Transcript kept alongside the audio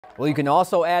Well, you can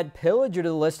also add Pillager to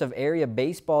the list of area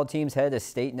baseball teams headed to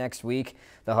state next week.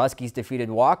 The Huskies defeated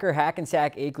Walker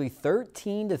Hackensack Akeley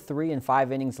 13-3 in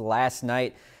 5 innings last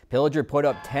night. Pillager put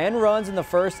up 10 runs in the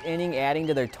first inning, adding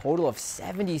to their total of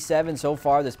 77 so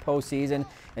far this postseason,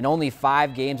 and only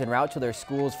 5 games en route to their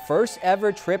school's first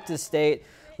ever trip to state.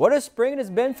 What a spring it has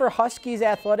been for Huskies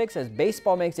athletics as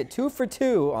baseball makes it 2 for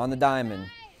 2 on the diamond.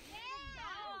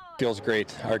 Feels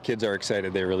great. Our kids are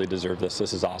excited. They really deserve this.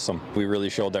 This is awesome. We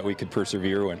really showed that we could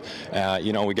persevere, and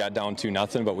we got down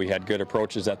 2-0, but we had good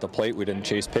approaches at the plate. We didn't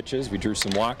chase pitches. We drew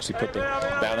some walks. We put the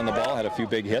bat on the ball, had a few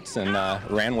big hits, and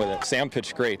ran with it. Sam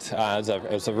pitched great.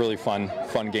 It was a really fun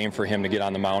game for him to get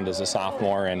on the mound as a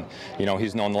sophomore, and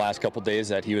he's known the last couple days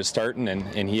that he was starting,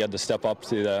 and he had to step up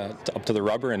to the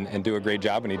rubber and do a great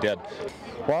job, and he did.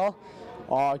 Well,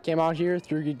 came out here,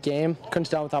 threw a good game. Couldn't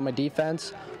stop without my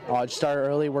defense. Just started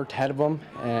early, worked ahead of them,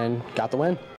 and got the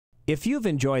win. If you've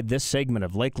enjoyed this segment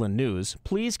of Lakeland News,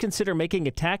 please consider making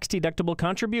a tax-deductible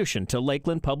contribution to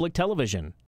Lakeland Public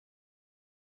Television.